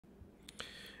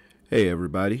Hey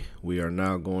everybody, we are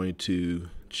now going to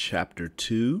chapter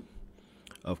 2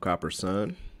 of Copper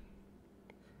Sun,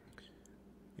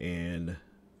 and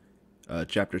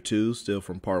chapter 2 still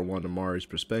from part 1 of Mari's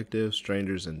perspective,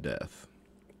 Strangers and Death.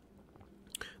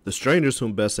 The strangers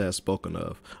whom Bessa had spoken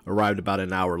of arrived about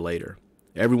an hour later.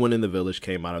 Everyone in the village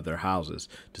came out of their houses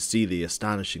to see the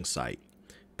astonishing sight.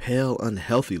 Pale,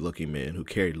 unhealthy-looking men who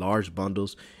carried large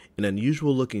bundles and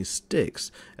unusual-looking sticks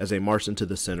as they marched into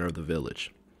the center of the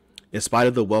village. In spite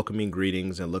of the welcoming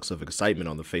greetings and looks of excitement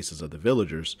on the faces of the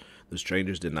villagers, the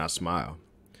strangers did not smile.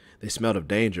 They smelled of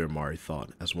danger, Mari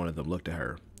thought, as one of them looked at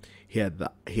her. He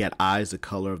had eyes the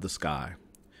color of the sky.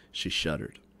 She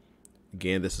shuddered.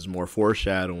 Again, this is more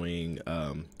foreshadowing.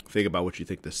 Think about what you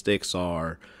think the sticks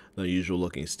are, the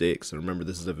unusual-looking sticks. And remember,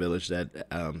 this is a village that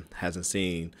hasn't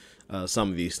seen some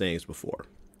of these things before,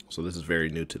 so this is very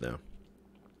new to them.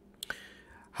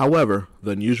 However,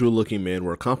 the unusual-looking men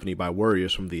were accompanied by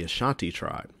warriors from the Ashanti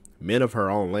tribe, men of her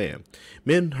own land,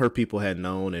 men her people had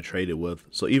known and traded with,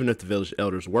 so even if the village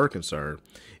elders were concerned,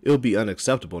 it would be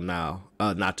unacceptable now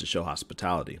not to show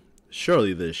hospitality.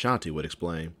 Surely the Ashanti would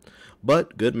explain,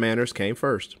 but good manners came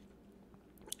first.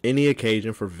 Any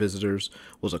occasion for visitors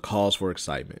was a cause for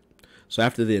excitement, so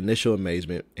after the initial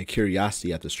amazement and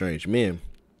curiosity at the strange men,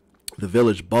 the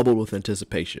village bubbled with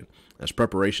anticipation as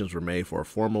preparations were made for a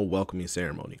formal welcoming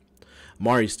ceremony.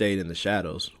 Mari stayed in the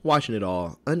shadows, watching it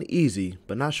all, uneasy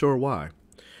but not sure why.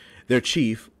 Their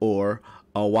chief, or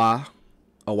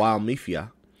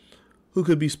Mifia, who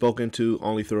could be spoken to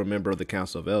only through a member of the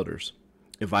Council of Elders,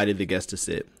 invited the guests to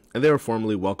sit, and they were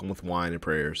formally welcomed with wine and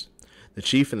prayers. The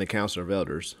chief and the Council of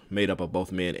Elders, made up of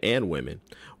both men and women,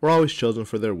 were always chosen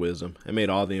for their wisdom and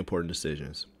made all the important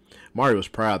decisions. Mari was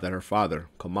proud that her father,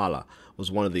 Kamala,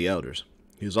 was one of the elders.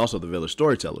 He was also the village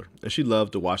storyteller, and she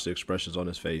loved to watch the expressions on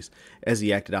his face as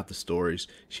he acted out the stories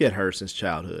she had heard since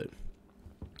childhood.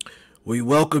 "We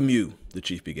welcome you," the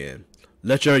chief began.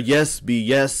 "Let your yes be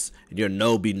yes and your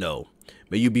no be no.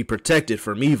 May you be protected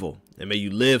from evil, and may you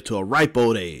live to a ripe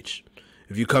old age.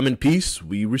 If you come in peace,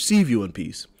 we receive you in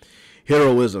peace.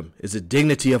 Heroism is the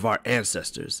dignity of our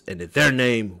ancestors, and in their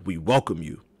name we welcome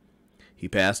you." He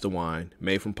passed the wine,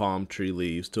 made from palm tree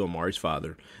leaves, to Amari's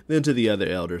father, then to the other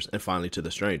elders, and finally to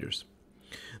the strangers.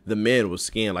 The men was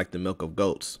skinned like the milk of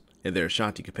goats, and their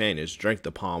Ashanti companions drank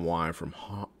the palm wine from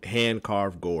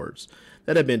hand-carved gourds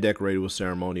that had been decorated with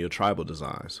ceremonial tribal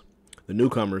designs. The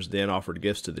newcomers then offered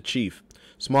gifts to the chief,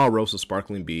 small ropes of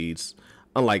sparkling beads,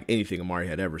 unlike anything Amari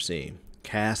had ever seen,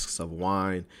 casks of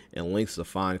wine, and lengths of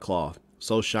fine cloth,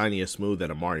 so shiny and smooth that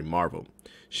Amari marveled.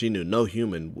 She knew no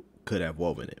human could have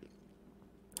woven it.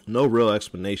 No real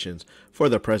explanations for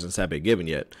their presence had been given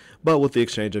yet, but with the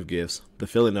exchange of gifts, the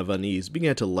feeling of unease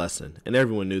began to lessen, and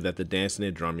everyone knew that the dancing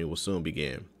and drumming will soon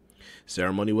begin.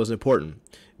 Ceremony was important.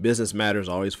 Business matters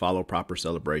always follow proper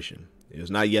celebration. It was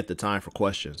not yet the time for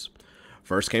questions.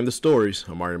 First came the stories,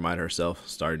 Amari reminded herself,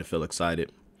 starting to feel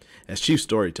excited. As chief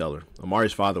storyteller,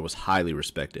 Amari's father was highly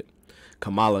respected.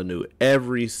 Kamala knew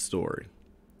every story,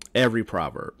 every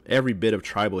proverb, every bit of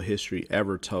tribal history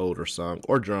ever told or sung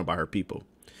or drummed by her people.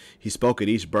 He spoke at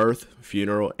each birth,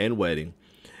 funeral, and wedding,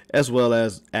 as well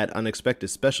as at unexpected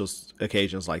special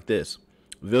occasions like this.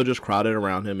 Villagers crowded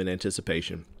around him in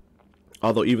anticipation,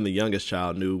 although even the youngest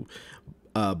child knew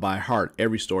by heart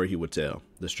every story he would tell.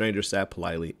 The stranger sat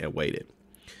politely and waited.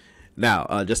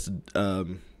 Now, just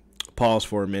to pause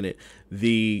for a minute,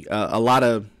 a lot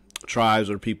of tribes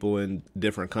or people in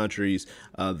different countries,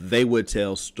 they would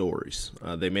tell stories.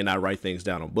 They may not write things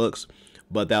down on books,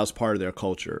 but that was part of their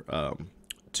culture.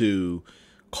 To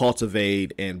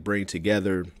cultivate and bring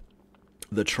together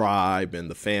the tribe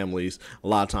and the families. A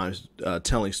lot of times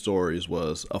telling stories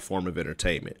was a form of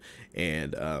entertainment,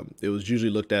 and it was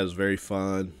usually looked at as very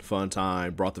fun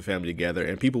time, brought the family together,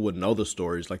 and people would know the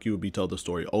stories. Like, you would be told the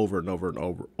story over and over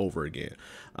and over again.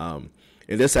 And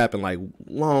this happened like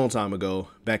long time ago,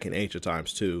 back in ancient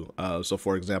times too. So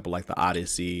for example, like the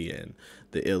Odyssey and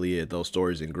the Iliad, those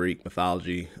stories in Greek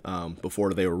mythology,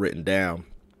 before they were written down,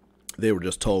 they were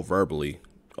just told verbally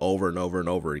over and over and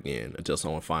over again until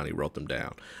someone finally wrote them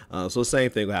down. So the same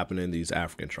thing happened in these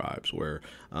African tribes, where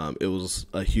it was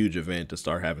a huge event to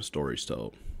start having stories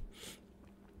told.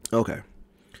 Okay.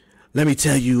 "Let me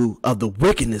tell you of the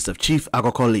wickedness of Chief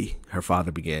Agokoli," her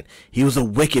father began. "He was a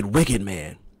wicked, wicked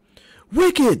man."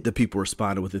 "Wicked," the people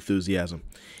responded with enthusiasm.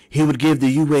 "He would give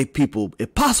the Uwe people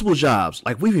impossible jobs,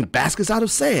 like weaving baskets out of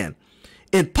sand."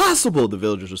 "Impossible," the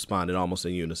villagers responded almost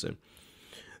in unison.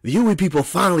 "The Uwe people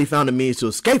finally found a means to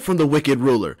escape from the wicked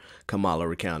ruler," Kamala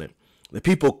recounted. "The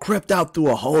people crept out through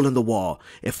a hole in the wall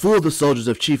and fooled the soldiers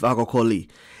of Chief Agokoli.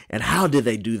 And how did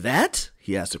they do that?"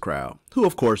 he asked the crowd, who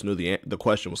of course knew the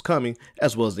question was coming,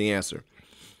 as well as the answer.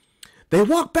 They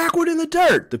walked backward in the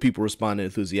dirt, the people responded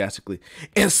enthusiastically.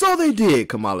 And so they did,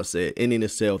 Kamala said, ending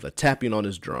his tale with a tapping on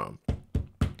his drum.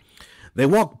 They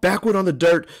walked backward on the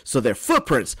dirt, so their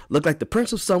footprints looked like the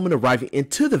prints of someone arriving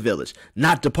into the village,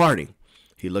 not departing.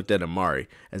 He looked at Amari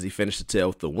as he finished the tale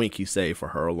with the wink he saved for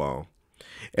her alone.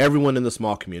 Everyone in the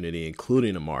small community,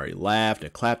 including Amari, laughed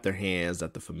and clapped their hands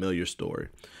at the familiar story.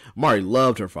 Amari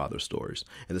loved her father's stories,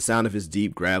 and the sound of his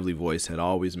deep, gravelly voice had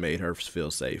always made her feel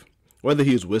safe. Whether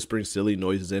he was whispering silly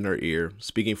noises in her ear,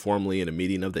 speaking formally in a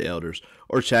meeting of the elders,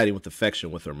 or chatting with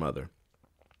affection with her mother.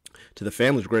 To the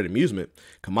family's great amusement,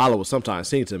 Kamala would sometimes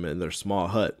sing to him in their small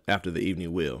hut after the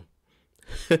evening meal.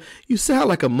 You sound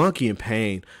like a monkey in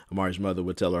pain, Amari's mother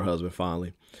would tell her husband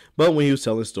fondly. But when he was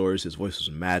telling stories, his voice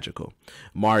was magical.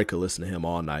 Amari could listen to him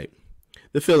all night.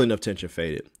 The feeling of tension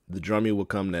faded. The drumming would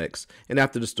come next, and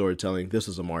after the storytelling, this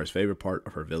was Amari's favorite part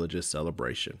of her village's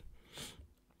celebration.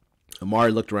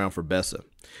 Amari looked around for Bessa.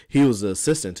 He was the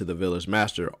assistant to the village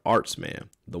master artsman,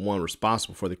 the one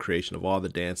responsible for the creation of all the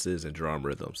dances and drum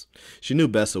rhythms. She knew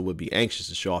Bessa would be anxious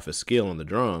to show off his skill on the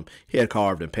drum he had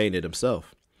carved and painted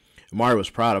himself. Amari was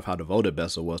proud of how devoted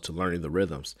Bessa was to learning the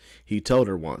rhythms. He told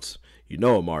her once, "You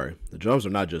know, Amari, the drums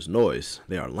are not just noise.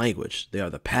 They are language. They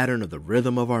are the pattern of the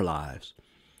rhythm of our lives."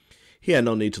 He had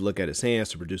no need to look at his hands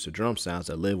to produce the drum sounds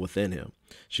that lived within him.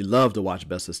 She loved to watch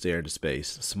Bessa stare into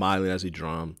space, smiling as he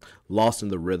drummed, lost in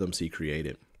the rhythms he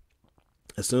created.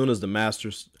 As soon as a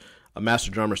master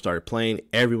drummer started playing,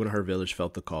 everyone in her village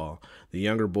felt the call. The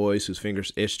younger boys, whose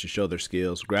fingers itched to show their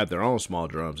skills, grabbed their own small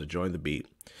drums and joined the beat.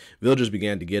 Villagers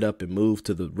began to get up and move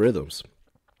to the rhythms.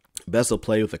 Bessa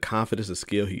played with the confidence and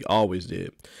skill he always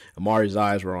did. Amari's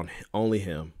eyes were on only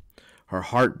him. Her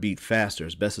heart beat faster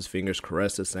as Bessa's fingers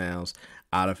caressed the sounds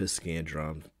out of his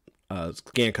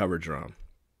skin-covered drum.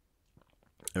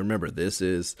 And remember,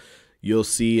 you'll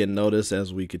see and notice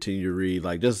as we continue to read,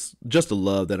 like just the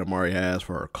love that Amari has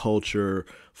for her culture,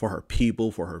 for her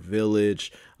people, for her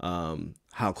village,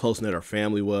 how close-knit her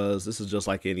family was. This is just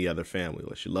like any other family.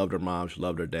 Like, she loved her mom, she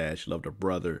loved her dad, she loved her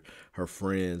brother, her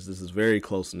friends. This is very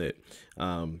close-knit.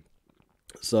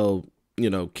 So,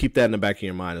 keep that in the back of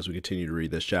your mind as we continue to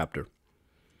read this chapter.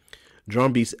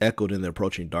 Drum beats echoed in the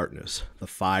approaching darkness. The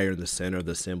fire in the center of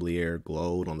the assembly area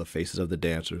glowed on the faces of the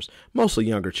dancers, mostly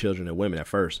younger children and women at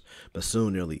first, but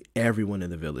soon nearly everyone in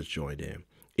the village joined in,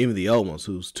 even the old ones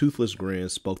whose toothless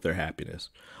grins spoke their happiness.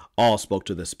 All spoke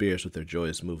to their spirits with their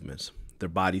joyous movements. Their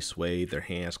bodies swayed, their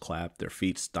hands clapped, their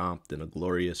feet stomped in a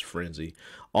glorious frenzy,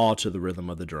 all to the rhythm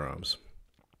of the drums.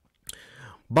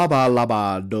 Baba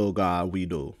laba doga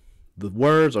wido. The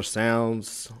words or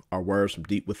sounds are words from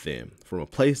deep within, from a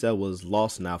place that was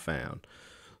lost now found.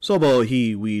 Sobo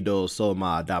he we do so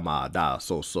ma da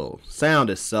so. Sound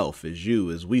itself is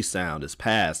you, as we sound, is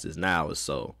past, is now, is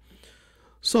so.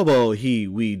 Sobo he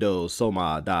we do so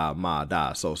ma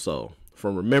da so.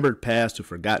 From remembered past to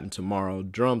forgotten tomorrow,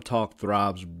 drum talk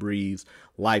throbs, breathes,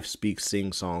 life speaks,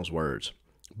 sing songs, words.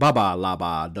 Baba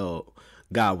laba do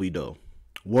ga we do.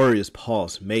 Warriors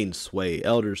pulse, maidens sway,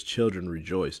 elders, children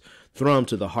rejoice. Thrum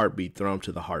to the heartbeat, thrum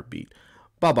to the heartbeat.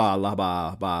 Ba ba la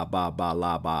ba ba ba ba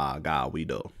la ba ga we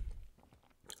do.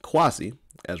 Kwasi,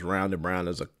 as round and brown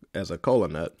as a cola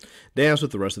nut, danced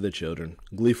with the rest of the children,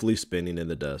 gleefully spinning in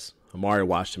the dust. Amari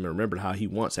watched him and remembered how he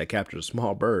once had captured a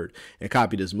small bird and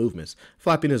copied his movements,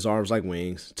 flapping his arms like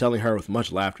wings, telling her with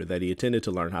much laughter that he intended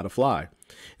to learn how to fly.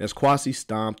 And as Kwasi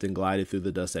stomped and glided through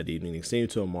the dust that evening, it seemed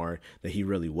to Amari that he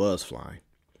really was flying.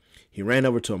 He ran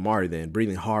over to Amari then,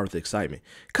 breathing hard with excitement.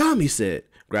 "Come," he said,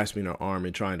 grasping her arm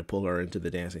and trying to pull her into the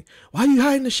dancing. "Why are you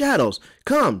hiding in the shadows?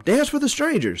 Come, dance for the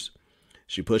strangers."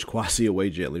 She pushed Kwasi away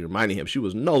gently, reminding him she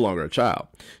was no longer a child.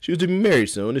 She was to be married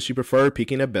soon, and she preferred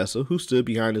peeking at Bessa, who stood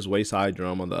behind his waist-high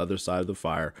drum on the other side of the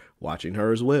fire, watching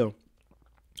her as well.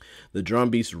 The drum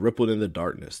beats rippled in the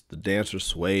darkness. The dancers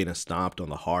swayed and stomped on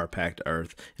the hard-packed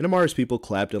earth, and Amari's people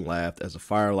clapped and laughed as the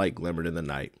firelight glimmered in the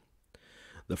night.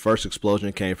 The first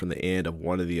explosion came from the end of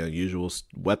one of the unusual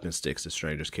weapon sticks the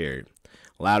strangers carried.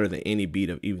 Louder than any beat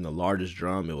of even the largest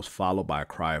drum, it was followed by a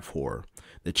cry of horror.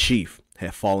 The chief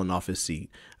had fallen off his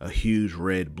seat, a huge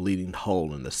red bleeding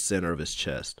hole in the center of his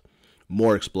chest.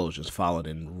 More explosions followed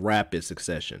in rapid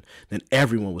succession. Then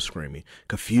everyone was screaming.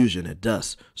 Confusion and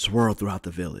dust swirled throughout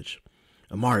the village.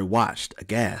 Amari watched,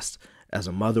 aghast, as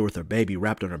a mother with her baby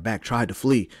wrapped on her back tried to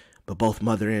flee, but both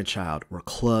mother and child were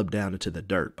clubbed down into the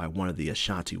dirt by one of the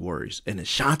Ashanti warriors. An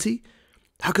Ashanti?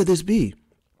 How could this be?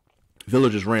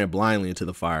 Villagers ran blindly into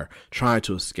the fire, trying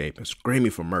to escape and screaming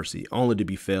for mercy, only to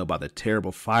be felled by the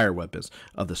terrible fire weapons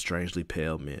of the strangely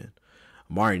pale men.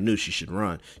 Amari knew she should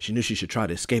run. She knew she should try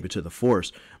to escape into the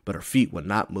forest, but her feet would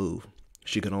not move.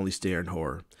 She could only stare in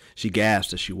horror. She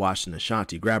gasped as she watched an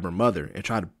Ashanti grab her mother and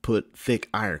try to put thick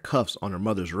iron cuffs on her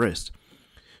mother's wrist.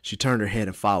 She turned her head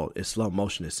and followed, in slow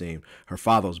motion it seemed, her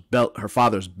father's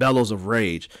bellows of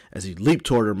rage as he leaped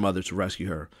toward her mother to rescue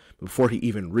her. Before he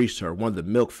even reached her, one of the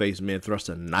milk-faced men thrust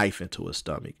a knife into his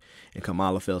stomach, and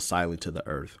Kamala fell silently to the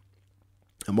earth.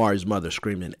 Amari's mother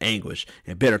screamed in anguish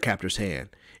and bit her captor's hand.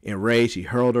 In rage, he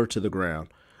hurled her to the ground.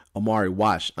 Amari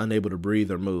watched, unable to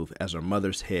breathe or move, as her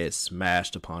mother's head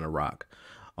smashed upon a rock.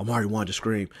 Amari wanted to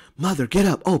scream, "Mother, get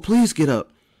up! Oh, please get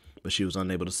up!" But she was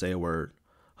unable to say a word.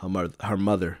 Her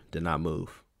mother did not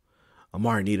move.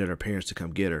 Amari needed her parents to come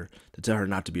get her, to tell her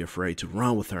not to be afraid, to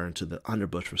run with her into the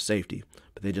underbrush for safety.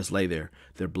 But they just lay there,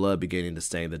 their blood beginning to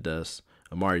stain the dust.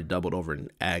 Amari doubled over in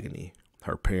agony.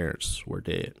 Her parents were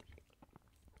dead.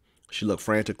 She looked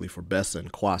frantically for Bessa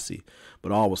and Kwasi,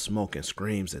 but all was smoke and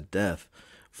screams and death.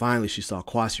 Finally, she saw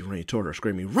Kwasi running toward her,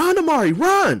 screaming, "Run, Amari,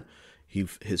 run!"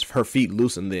 Her feet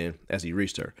loosened then as he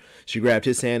reached her. She grabbed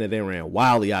his hand and then ran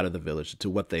wildly out of the village to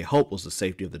what they hoped was the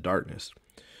safety of the darkness.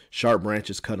 Sharp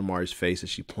branches cut Amari's face as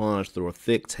she plunged through a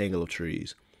thick tangle of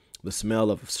trees. The smell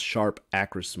of sharp,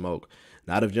 acrid smoke,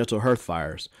 not of gentle hearth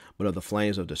fires, but of the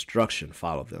flames of destruction,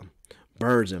 followed them.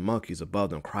 Birds and monkeys above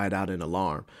them cried out in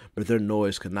alarm, but their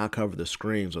noise could not cover the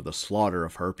screams of the slaughter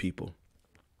of her people.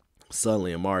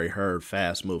 Suddenly, Amari heard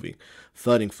fast-moving,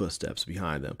 thudding footsteps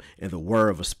behind them and the whir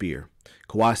of a spear.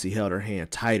 Kawasi held her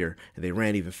hand tighter, and they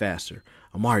ran even faster.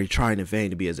 Amari tried in vain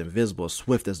to be as invisible, as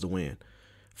swift as the wind.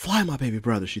 "Fly, my baby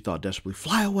brother," she thought desperately.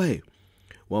 "Fly away."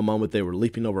 One moment they were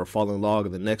leaping over a fallen log,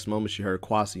 and the next moment she heard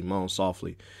Kwasi moan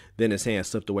softly. Then his hand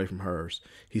slipped away from hers.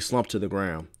 He slumped to the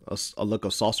ground, a look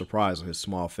of soft surprise on his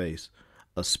small face.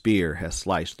 A spear had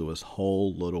sliced through his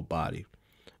whole little body.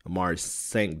 Amari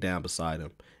sank down beside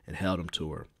him and held him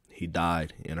to her. He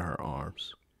died in her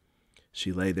arms.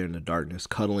 She lay there in the darkness,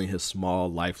 cuddling his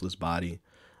small, lifeless body,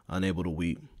 unable to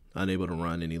weep, unable to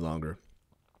run any longer.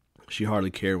 She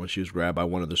hardly cared when she was grabbed by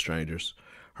one of the strangers.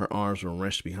 Her arms were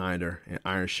wrenched behind her, and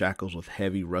iron shackles with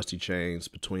heavy, rusty chains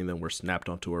between them were snapped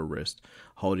onto her wrist,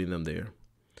 holding them there.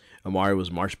 Amari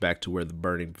was marched back to where the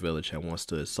burning village had once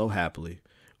stood so happily,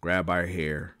 grabbed by her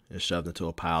hair, and shoved into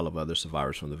a pile of other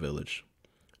survivors from the village.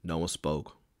 No one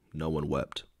spoke. No one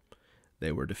wept.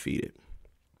 They were defeated.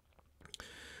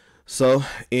 So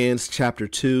ends chapter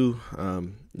 2.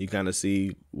 You kind of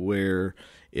see where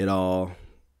it all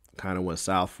kind of went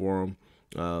south for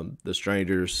them. The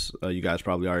strangers, you guys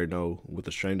probably already know what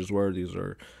the strangers were. These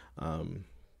are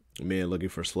men looking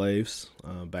for slaves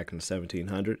back in the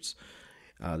 1700s.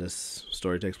 This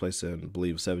story takes place in, I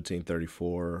believe,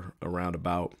 1734, around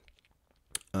about.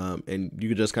 And you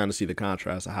could just kind of see the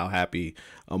contrast of how happy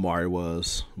Amari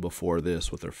was before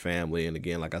this with her family. And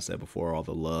again, like I said before, all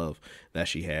the love that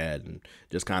she had, and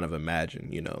just kind of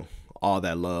imagine, all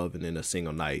that love and in a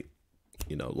single night,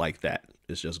 like that,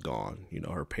 it's just gone.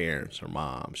 Her parents, her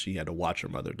mom, she had to watch her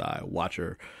mother die, watch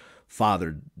her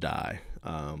father die,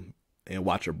 and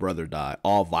watch her brother die,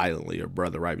 all violently, her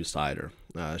brother right beside her.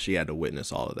 She had to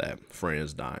witness all of that,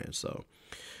 friends dying. So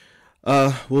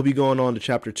we'll be going on to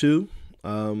chapter 2.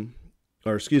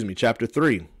 Chapter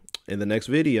 3 in the next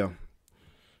video.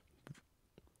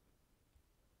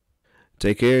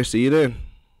 Take care. See you then.